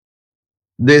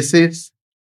This is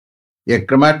a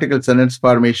grammatical sentence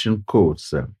formation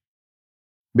course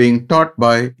being taught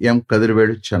by M.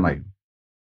 Kadirvelu Chennai.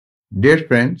 Dear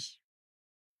friends,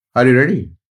 are you ready?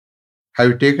 Have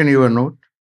you taken your note?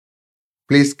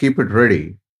 Please keep it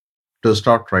ready to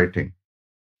start writing.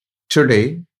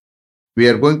 Today, we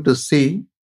are going to see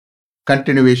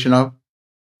continuation of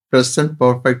present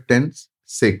perfect tense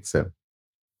 6.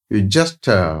 You just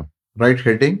write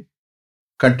heading,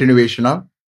 continuation of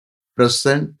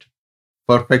present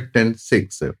perfect tense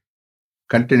 6.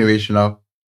 Continuation of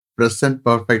present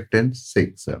perfect tense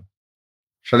 6.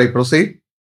 Shall I proceed?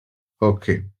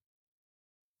 Okay.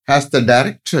 Has the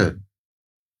director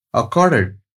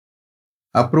accorded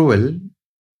approval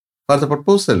for the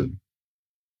proposal?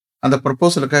 அந்த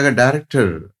ப்ரொபோசலுக்காக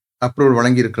director approval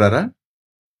வழங்கியிருக்கிறாரா,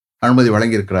 அனுமதி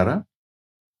வழங்கியிருக்கிறாரா?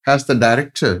 Has the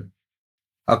director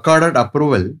accorded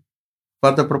approval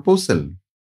for the proposal?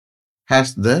 Has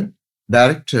the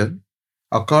director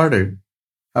accorded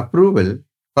approval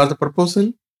for the proposal?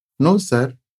 No, sir.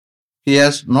 He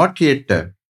has not yet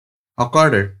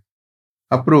accorded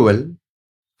approval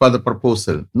for the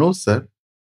proposal. No, sir.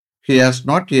 He has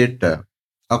not yet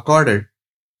accorded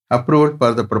approval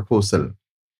for the proposal.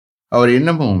 அவர்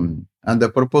இன்னமும் அந்த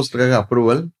ப்ரொபோசலுக்காக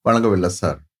approval வழங்கவில்லை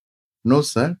sir. No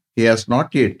sir, he has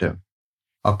not yet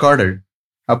accorded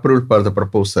approval for the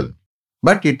proposal.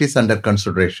 But it is under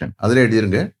consideration. அதில்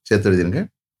எழுதிருங்க, சேர்த்து எழுதிருங்க.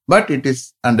 But it is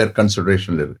under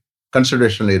consideration.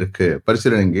 கன்சிடரேஷன்ல இருக்கு,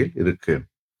 பரிசீலனையில் இருக்கு.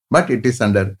 But it is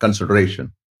under consideration.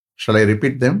 Shall I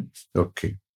repeat them?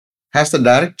 Okay. Has the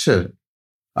director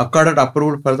accorded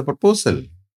approval for the proposal?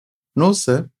 No,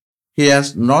 sir. He has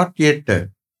not yet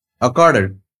accorded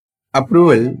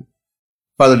approval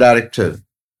for the director,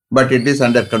 but it is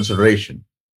under consideration.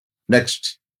 Next,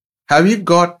 have you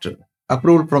got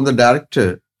approval from the director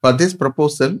for this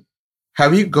proposal?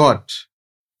 Have you got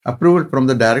approval from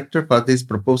the director for this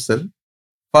proposal?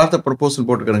 For the proposal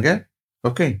போட்டுக்கணுங்க.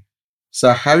 Okay. So,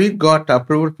 have you got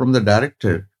approval from the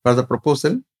director for the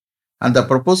proposal? அந்த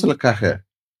ப்ரொபோசலுக்காக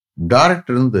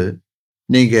director இருந்து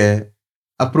நீங்க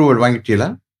approval வாங்கிட்டீங்களா?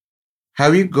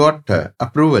 Have you got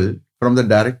approval from the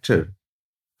director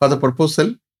for the proposal?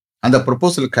 அந்த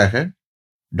ப்ரொபோசலுக்காக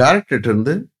director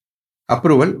இருந்து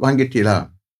approval வாங்கிட்டீங்களா?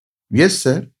 Yes,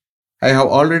 sir. I have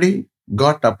already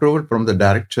got approval from the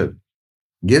director.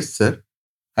 Yes, sir.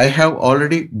 I have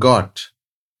already got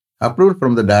approval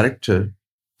from the director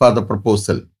for the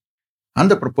proposal.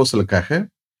 அந்த ப்ரொபோசலுக்காக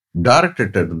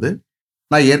director இருந்து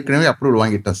நான் ஏற்கனவே approval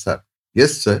வாங்கிட்டேன் sir.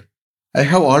 Yes, sir. I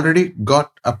have already got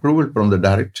approval from the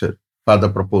director for the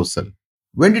proposal.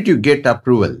 When did you get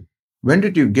approval? When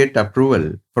did you get approval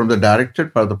from the director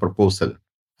for the proposal?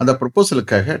 அந்த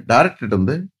ப்ரொபோசலுக்காக director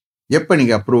இருந்து எப்போ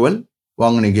நீங்க approval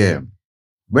வாங்குனீங்க?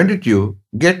 When did you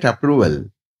get approval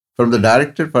from the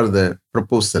director for the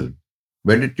proposal?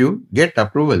 When did you get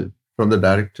approval from the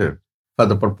director for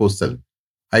the proposal?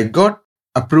 I got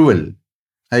approval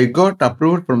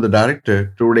from the director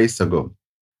 2 days ago.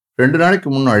 2 நாளைக்கு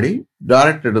முன்னாடி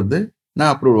director இருந்து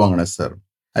நான் approval வாங்கினேன் sir.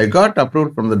 I got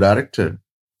approval from the director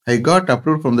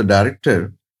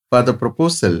for the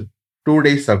proposal 2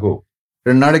 days ago.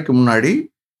 2 நாளைக்கு முன்னாடி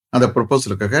அந்த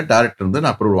ப்ரொபோசலுக்காக director இருந்து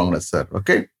நான் அப்ரூவல் வாங்கினேன் sir.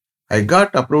 Okay. I got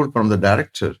approval from the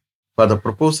director for the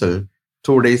proposal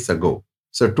 2 days ago.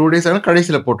 So 2 days ஆனா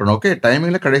கடைசியில் போட்டணும். ஓகே,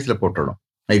 டைமிங்கில் கடைசியில் போட்டணும்.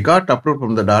 I got approval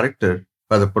from the director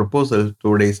for the proposal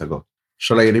 2 days ago.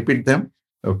 Shall I repeat them?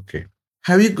 Okay.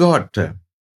 Have you got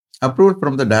approval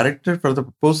from the director for the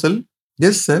proposal?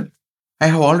 Yes, sir. I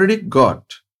have already got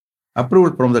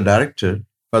approval from the director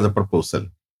for the proposal.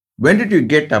 When did you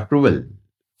get approval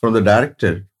from the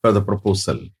director for the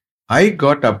proposal? I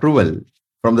got approval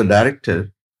from the director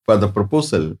for the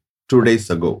proposal 2 days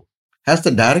ago. Has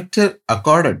the director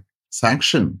accorded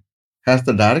sanction? Has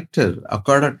the director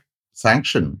accorded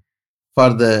sanction for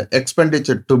the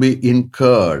expenditure to be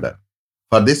incurred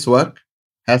for this work?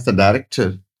 Has the director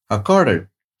accorded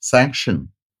sanction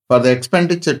for the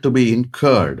expenditure to be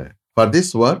incurred for this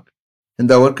work?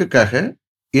 இந்த ஒர்க்குக்காக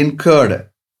incurred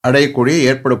அடையக்கூடிய,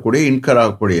 ஏற்படக்கூடிய, incur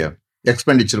ஆகக்கூடிய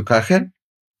எக்ஸ்பெண்டிச்சருக்காக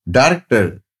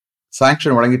director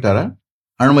sanction வழங்கிட்டாரா,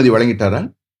 அனுமதி வழங்கிட்டாரா?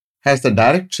 Has the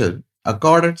director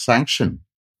accorded sanction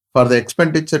for the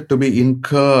expenditure to be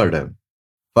incurred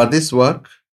for this work?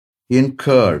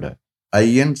 Incurred,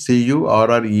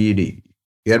 INCURRED,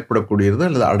 ஏற்படக்கூடியது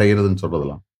அல்லது அடைகிறதுன்னு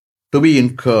சொல்றதெல்லாம். To be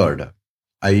incurred,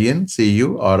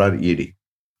 INCURRED,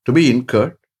 to be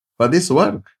incurred for this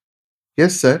work.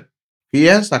 Yes, sir. He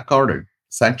has accorded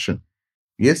sanction.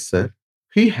 Yes, sir.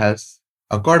 He has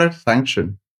accorded sanction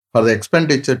for the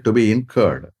expenditure to be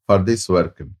incurred for this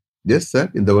work. Yes, sir.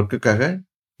 இந்த ஒர்க்குக்காக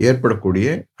ஏற்படக்கூடிய,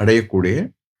 அடையக்கூடிய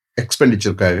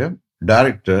எக்ஸ்பெண்டிச்சருக்காக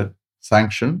director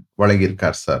sanction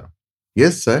வழங்கியிருக்கார் sir.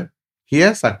 Yes sir, he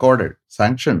has accorded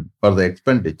sanction for the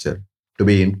expenditure to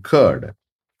be incurred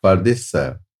for this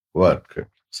work.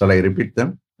 Shall I repeat them?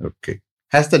 Okay.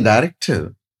 Has the director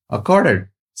accorded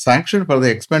sanction for the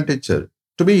expenditure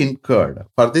to be incurred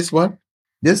for this work?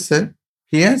 Yes sir,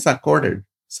 he has accorded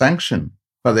sanction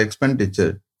for the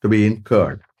expenditure to be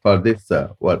incurred for this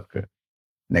work.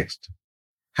 Next.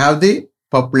 Have they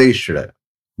published?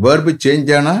 Verb change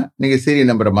ஆனா நீங்க serial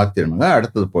number மாத்திரணுங்க,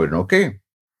 அடுத்தது போயிடும். Okay.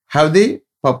 Have they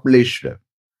published?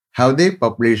 Have they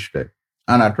published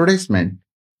an advertisement?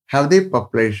 Have they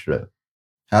published?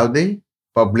 Have they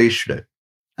published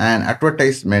an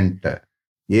advertisement?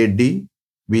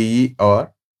 ADVERTISEMENT.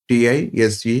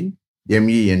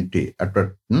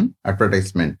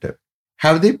 Advertisement.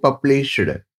 Have they published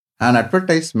an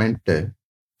advertisement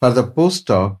for the post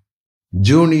of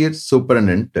junior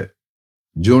superintendent?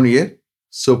 Junior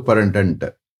superintendent.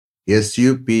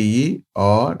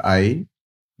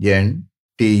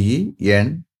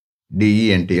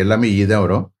 SUPERINTENDENT. எல்லாமே இதுதான்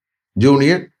வரும்.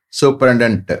 Junior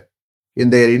superintendent in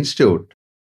their institute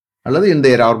அல்லது in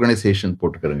their organization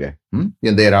போட்டுக்கிறங்க.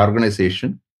 In their organization,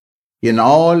 in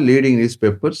all leading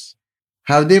newspapers,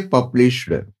 have they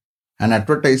published an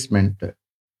advertisement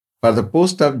for the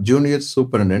post of junior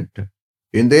superintendent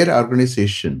in their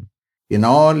organization? In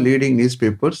all leading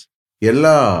newspapers,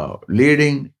 எல்லா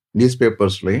leading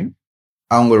newspapersலையும்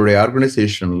அவங்களுடைய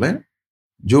ஆர்கனைசேஷன்ல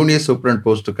junior superintendent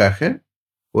போஸ்ட்டுக்காக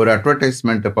ஒரு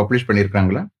advertisement publish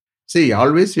பண்ணியிருக்காங்களா? See,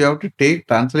 always you have to take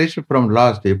translation from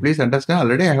last. Please understand,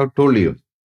 already I have told you.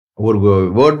 ஒரு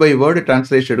word by word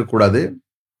translation எடுக்கக்கூடாது.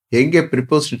 எங்கே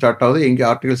ப்ரிப்போசிஷன் ஸ்டார்ட் ஆகுது, எங்கே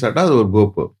ஆர்டிகல் ஸ்டார்ட் ஆகுது, ஒரு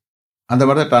கோப்பு. அந்த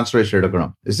மாதிரி தான் டிரான்ஸ்லேஷன்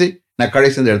எடுக்கணும். See, நான்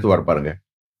கடைசி எடுத்து வர பாருங்க.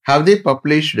 Have they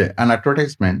published an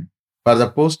advertisement for the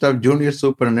post of junior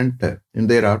superintendent in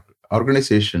their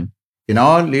organization in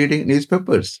all leading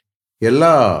newspapers?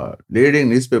 எல்லா லீடிங்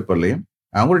நியூஸ் பேப்பர்லையும்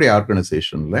அவங்களுடைய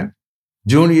ஆர்கனைசேஷன்ல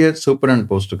ஜூனியர் சூப்பரண்ட்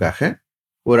போஸ்ட்டுக்காக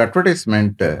ஒரு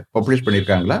அட்வர்டைஸ்மெண்ட் பப்ளிஷ்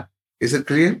பண்ணியிருக்காங்களா? Is it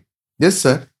clear? Yes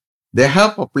sir, they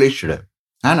have published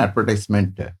an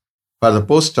advertisement for the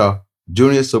post of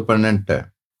junior superintendent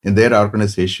in their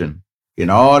organization in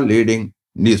all leading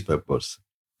newspapers.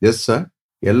 Yes sir,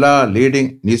 எல்லா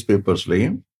leading news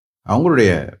பேப்பர்ஸ்லையும்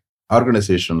அவங்களுடைய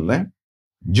ஆர்கனைசேஷன்ல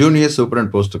junior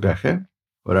superintendent போஸ்ட்டுக்காக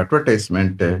ஒரு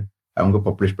advertisement அவங்க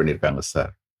publish பண்ணியிருக்காங்க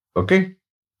sir. Okay.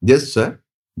 Yes sir,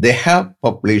 they have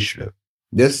published.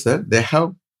 Yes sir, they have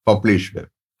published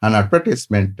an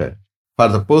advertisement for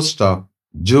the post of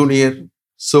junior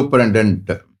superintendent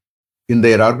in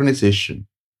their organization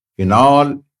in all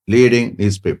leading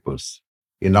newspapers.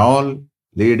 In all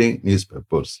leading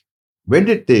newspapers. When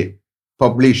did they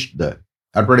publish the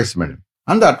advertisement?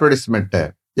 அந்த அட்வர்டைஸ்மெண்ட்டை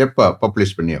எப்போ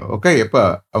publish பண்ணியோ? Okay, எப்போ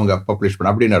அவங்க publish பண்ண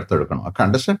அப்படின்னு அர்த்தம் எடுக்கணும். Okay,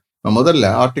 understand? முதல்ல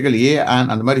ஆர்டிகல் ஏ அண்ட்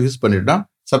அந்த மாதிரி யூஸ் பண்ணிட்டா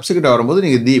சப்சிக்வெண்ட் வரும்போது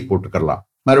நீங்கள் தி போட்டுக்கலாம்.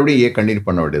 மறுபடியும் ஏ கண்டினியூ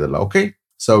பண்ண வேண்டியதில்லை. Okay.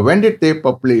 So when did they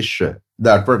publish the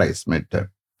advertisement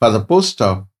for the post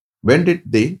of? When did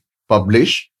they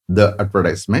publish the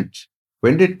advertisement?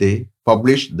 When did they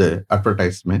publish the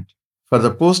advertisement for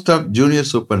the post of junior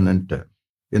superintendent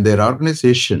in their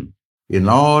organization in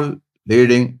all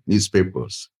leading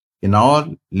newspapers? In all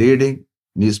leading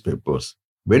newspapers.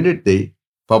 When did they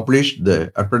publish the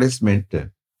advertisement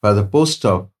for the post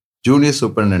of junior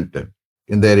superintendent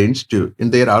in their institute, in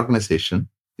their organization,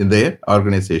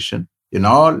 in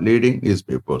all leading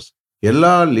newspapers?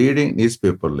 எல்லா leading news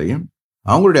பேப்பர்லையும்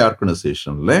அவங்களுடைய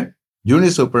ஆர்கனைசேஷன்ல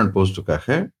junior superintendent போஸ்ட்டுக்காக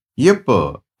எப்போ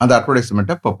அந்த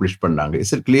அட்வர்டைஸ்மெண்ட்டை publish பண்ணாங்க?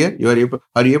 Is it clear?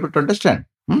 Are you able to understand?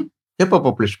 எப்போ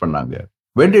பப்ளிஷ் பண்ணாங்க?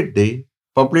 when did they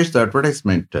publish the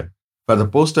advertisement for the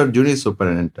post of junior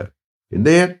superintendent in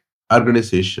their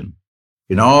organization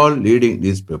in all leading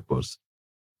newspapers?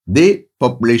 They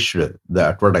published the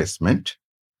advertisement.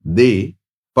 They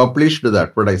published the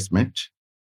advertisement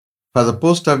for the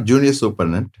post of junior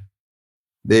superintendent.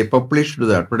 They published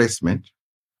the advertisement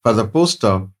for the post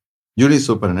of junior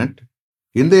superintendent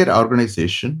in their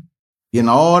organization in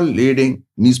all leading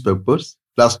newspapers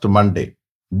last Monday.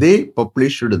 They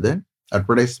published the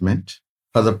advertisement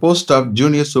for the post of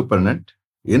junior superintendent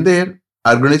in their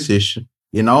organization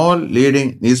in all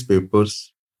leading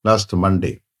newspapers last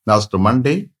Monday. Last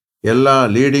Monday, எல்லா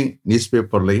leading news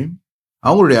பேப்பர்லையும்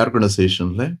அவங்களுடைய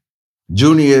ஆர்கனைசேஷன்ல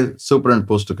junior superintendent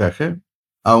போஸ்ட்டுக்காக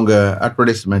அவங்க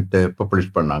அட்வர்டைஸ்மெண்ட்டை publish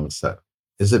பண்ணாங்க sir.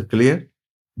 Is it clear?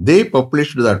 They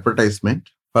published the advertisement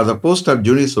for the post of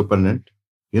junior superintendent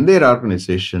in their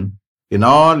organisation in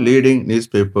all leading news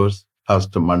papers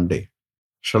last Monday.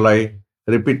 Shall I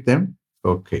repeat them?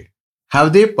 Okay. Have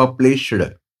they published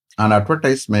an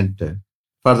advertisement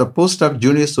for the post of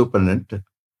junior superintendent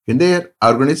in their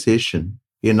organization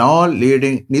in all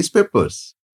leading newspapers.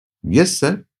 Yes,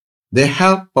 sir. They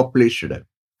have published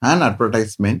an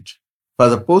advertisement for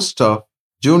the post of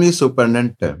junior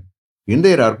superintendent in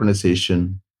their organization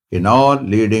in all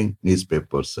leading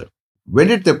newspapers. When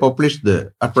did they publish the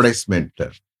advertisement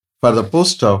for the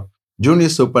post of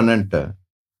junior superintendent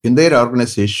in their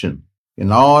organization in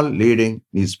all leading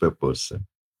newspapers?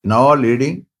 In all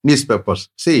leading newspapers.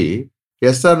 See,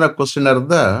 SR question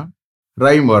இருந்தா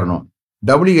rhyme வரணும்,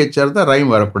 WH இருந்தா rhyme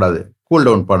வரக்கூடாது, cool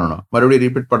down பண்ணணும். மறுபடியும்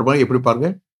repeat பண்ணுவாங்க. எப்படி பாருங்க?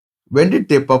 When did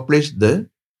they publish the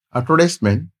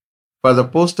advertisement for the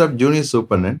post of junior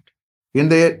superintendent in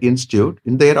their institute,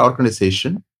 in their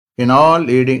organization, in all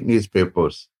leading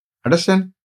newspapers? Understand?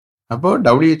 அப்போ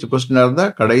WH கொஸ்டின் இருந்தா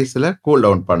கடைசியில கூல்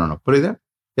டவுன் பண்ணணும். புரியுதா?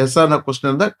 SR கொஸ்டின்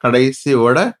இருந்தா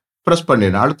கடைசியோட ப்ரெஸ்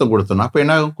பண்ணிடணும், அழுத்தம் கொடுத்தணும். அப்போ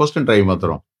என்ன கொஸ்டின் ரைம்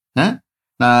வந்துடும்.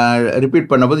 நான் ரிப்பீட்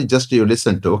பண்ணும்போது just you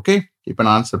listen to. Okay, இப்போ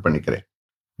நான் ஆன்சர் பண்ணிக்கிறேன்.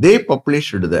 They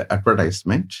published the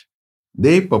advertisement.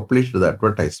 They published the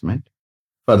advertisement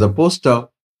for the post of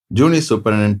junior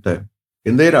superintendent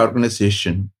in their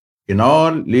organization in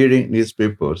all leading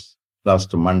newspapers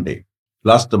last Monday.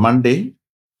 Last Monday,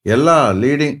 எல்லா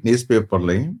leading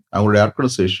நியூஸ்பேப்பர்லையும் அவங்களுடைய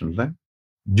ஆர்கனைசேஷன்ல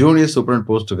junior superintendent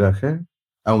போஸ்ட்டுக்காக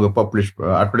அவங்க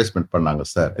advertisement பண்ணாங்க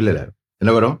சார். இல்லை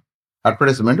என்ன வரும்?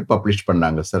 அட்வர்டைஸ்மெண்ட் பப்ளிஷ்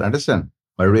பண்ணாங்க சார். அண்டர்ஸ்டாண்ட்?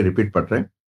 மறுபடியும் ரிப்பீட் பண்றேன்.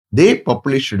 They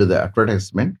published the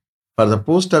advertisement for the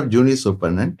post of junior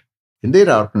superintendent in their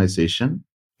organization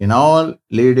in all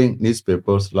leading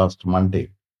newspapers last Monday.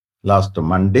 Last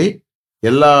Monday,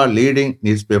 எல்லா லீடிங்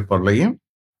நியூஸ்பேப்பர்லையும்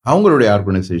அவங்களுடைய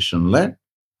ஆர்கனைசேஷன்ல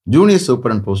ஜூனியர்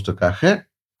சூப்பரண்ட் போஸ்ட்டுக்காக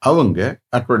அவங்க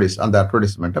அந்த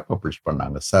அட்வர்டைஸ்மெண்ட்டை பப்ளிஷ்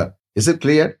பண்ணாங்க sir. Is it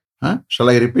clear? Shall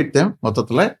I repeat them?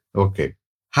 மொத்தத்தில் okay.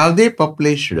 Have they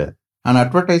published an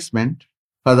advertisement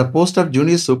for the post of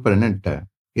junior superintendent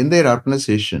in their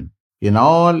organization in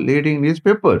all leading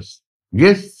newspapers?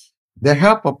 Yes, they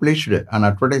have published an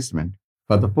advertisement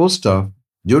for the post of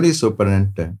junior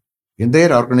superintendent in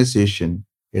their organization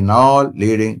in all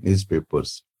leading newspapers.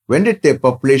 When did they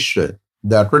publish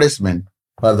the advertisement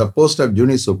for the post of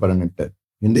junior superintendent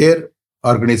in their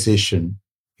organization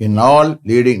in all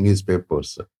leading newspapers?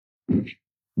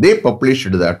 They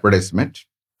published the advertisement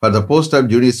for the post of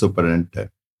junior superintendent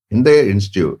in their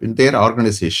institute, in their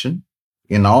organization,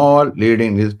 in all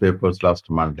leading newspapers last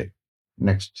Monday.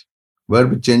 Next, verb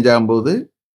change ஆகும்போது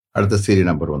அடுத்த சீரி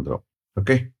number வந்துடும்.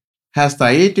 Okay. Has the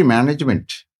IIT management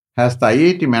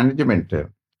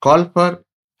called for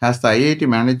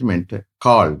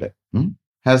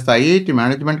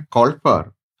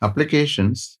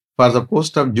applications for the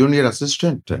post of junior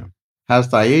assistant? Has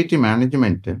the IIT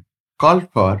management called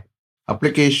for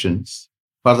applications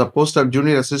for the post of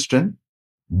junior assistant?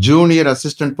 Junior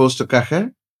assistant போஸ்டுக்காக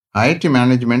IIT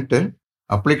management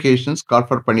applications call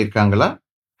for பண்ணிருக்காங்களா?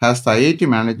 Has the IIT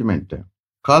management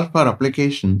called for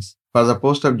applications for the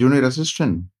post of junior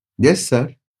assistant? Yes, sir.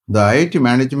 The IIT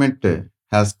management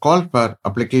has called for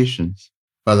applications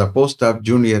for the post of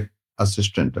junior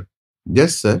assistant.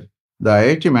 Yes, sir. The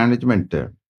IIT management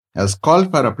has called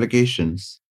for applications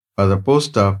for the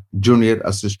post of junior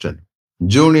assistant.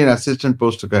 Junior assistant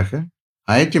போஸ்டுக்காக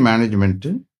IIT management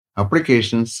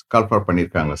applications call for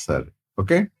பண்ணிருக்காங்க sir.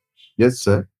 Okay? Yes,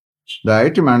 sir. The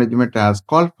IIT management has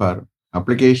called for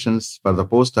applications for the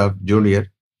post of junior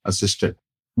assistant.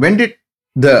 When did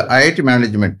the IIT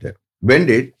management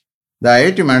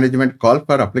call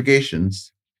for applications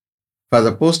for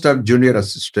the post of junior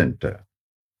assistant?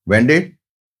 When did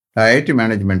the IIT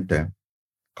management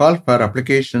call for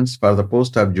applications for the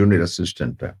post of junior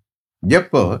assistant?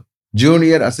 எப்போ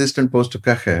junior assistant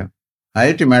போஸ்டுக்காக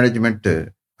IIT management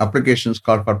applications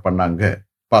call for பண்ணாங்க?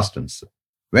 Past tense.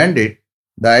 When did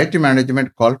the IIT management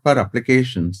call for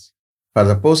applications for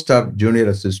the post of junior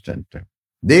assistant?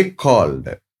 They called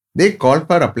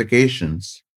for applications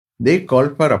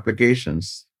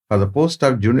for the post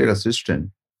of junior assistant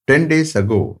 10 days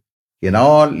ago in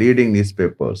all leading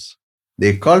newspapers.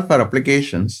 They called for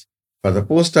applications for the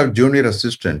post of junior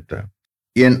assistant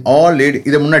in all leading.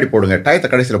 இதை முன்னாடி போடுங்க, டயத்தை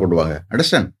கடைசியில் கொண்டு வாங்க.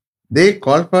 Understand? They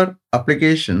called for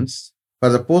applications for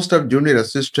the post of junior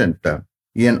assistant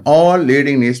in all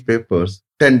leading newspapers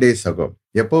 10 days ago.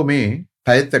 எப்பவுமே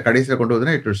டயத்தை கடைசியில் கொண்டு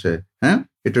வந்தா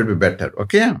it will be better.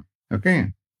 Okay?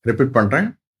 Repeat பண்றேன்.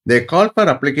 They called for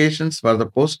applications for the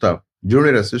post of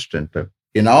junior assistant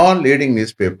in all leading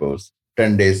newspapers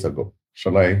 10 days ago.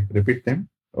 Shall I repeat them?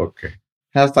 Okay.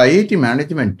 Has the IIT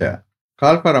management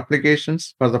called for applications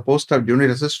for the post of junior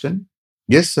assistant?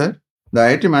 Yes, sir. The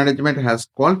IIT management has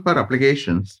called for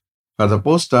applications for the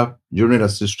post of junior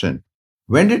assistant.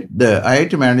 When did the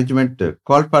IIT management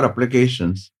call for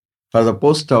applications for the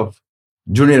post of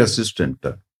junior assistant?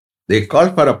 They call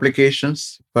for applications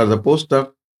for the post of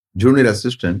junior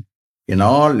assistant in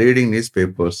all leading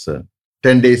newspapers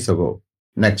 10 days ago.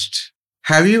 Next,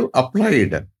 have you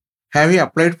applied? Have you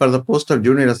applied for the post of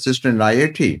junior assistant in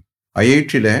IIT?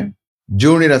 IIT-ல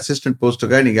junior assistant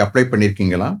post-க்கு நீங்க apply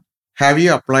பண்ணிருக்கீங்களா? Have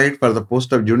you applied for the post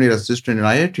of junior assistant in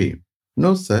IIT?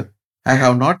 No, sir. I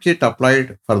have not yet applied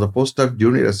for the post of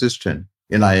junior assistant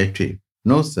in IIT.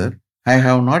 No, sir. I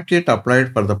have not yet applied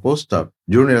for the post of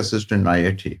junior assistant in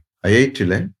IIT.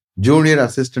 IIT-ல junior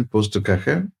assistant post-க்காக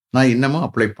நான் இன்னமும்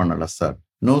apply பண்ணல sir.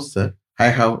 No, sir. I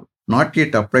have not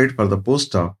yet applied for the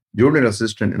post of junior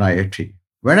assistant in IIT.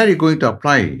 When are you going to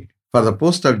apply for the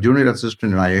post of junior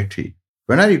assistant in IIT?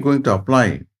 When are you going to apply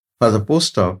for the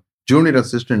post of junior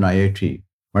assistant in IIT?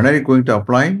 When are you going to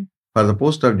apply for the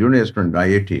post of junior assistant in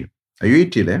IIT?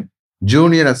 IIT-ல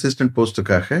junior assistant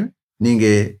post-க்காக நீங்க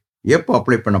எப்போ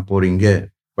apply பண்ண போறீங்க?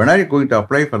 When are you going to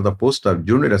apply for the post of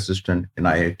junior assistant in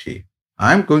IIT?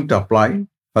 I am going to apply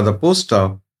for the post of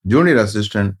junior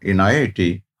assistant in IIT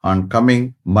on coming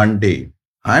Monday.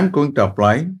 I am going to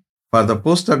apply for the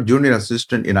post of junior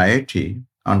assistant in IIT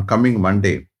on coming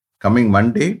Monday. Coming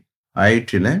Monday,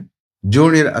 IIT-ல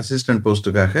junior assistant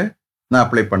post-க்காக நான்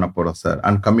apply பண்ண போறேன் sir.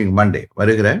 On coming Monday.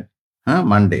 வருகிற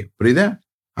Monday. புரியுதா?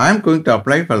 I am going to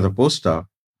apply for the post of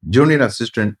junior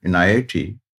assistant in IIT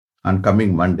on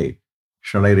coming Monday.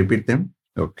 Shall I repeat them?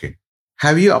 Okay.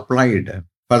 Have you applied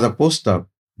for the post of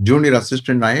junior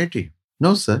assistant in IIT?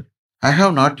 No, sir. I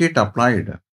have not yet applied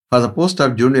for the post of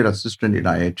junior assistant in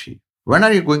IIT. When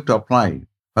are you going to apply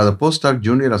for the post of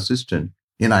junior assistant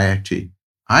in IIT?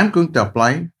 I am going to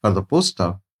apply for the post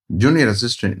of junior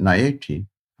assistant in IIT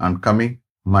on coming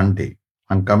Monday.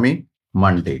 On coming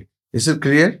Monday. Is it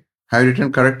clear? Have you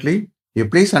written correctly? You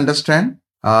please understand.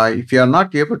 If you are not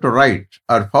able to write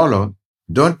or follow,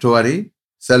 don't worry.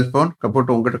 Cellphone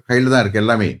கப்போட்டு உங்ககிட்ட கையில் தான் இருக்கு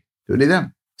எல்லாமே. புரியுதா?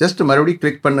 Just மறுபடியும்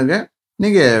click பண்ணுங்க,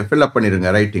 நீங்க fill up பண்ணிருங்க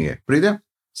ரைட்டிங்க. புரியுதா?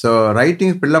 ஸோ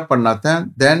ரைட்டிங் ஃபில்அப் பண்ணாதான்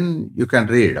then you can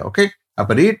read. Okay,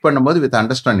 அப்போ ரீட் பண்ணும்போது வித்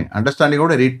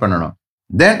அண்டர்ஸ்டாண்டிங்கோட ரீட் பண்ணணும்.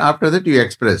 Then after that you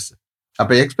express.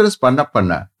 அப்போ எக்ஸ்பிரஸ்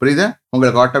பண்ண புரியுதா?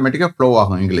 உங்களுக்கு ஆட்டோமேட்டிக்காக ஃப்ளோ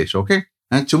ஆகும் இங்கிலீஷ். ஓகே,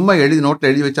 சும்மா நோட்டில்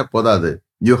எழுதி வச்சா போதாது.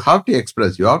 You have to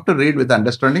express. You have to read with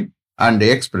understanding and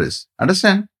express.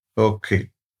 Understand? Okay,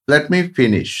 let me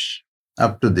finish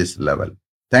up to this level.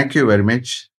 Thank you very much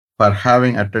for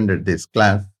having attended this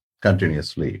class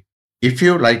continuously. If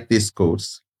you like this course,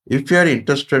 if you are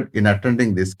interested in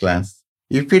attending this class,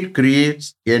 if it creates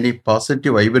any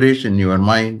positive vibration in your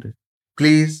mind,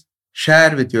 please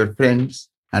share with your friends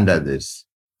and others.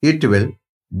 It will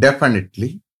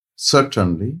definitely,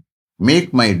 certainly make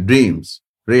my dreams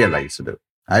realized.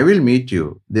 I will meet you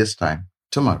this time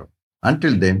tomorrow.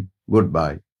 Until then,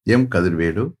 goodbye. M.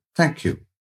 Kadirvelu. Thank you.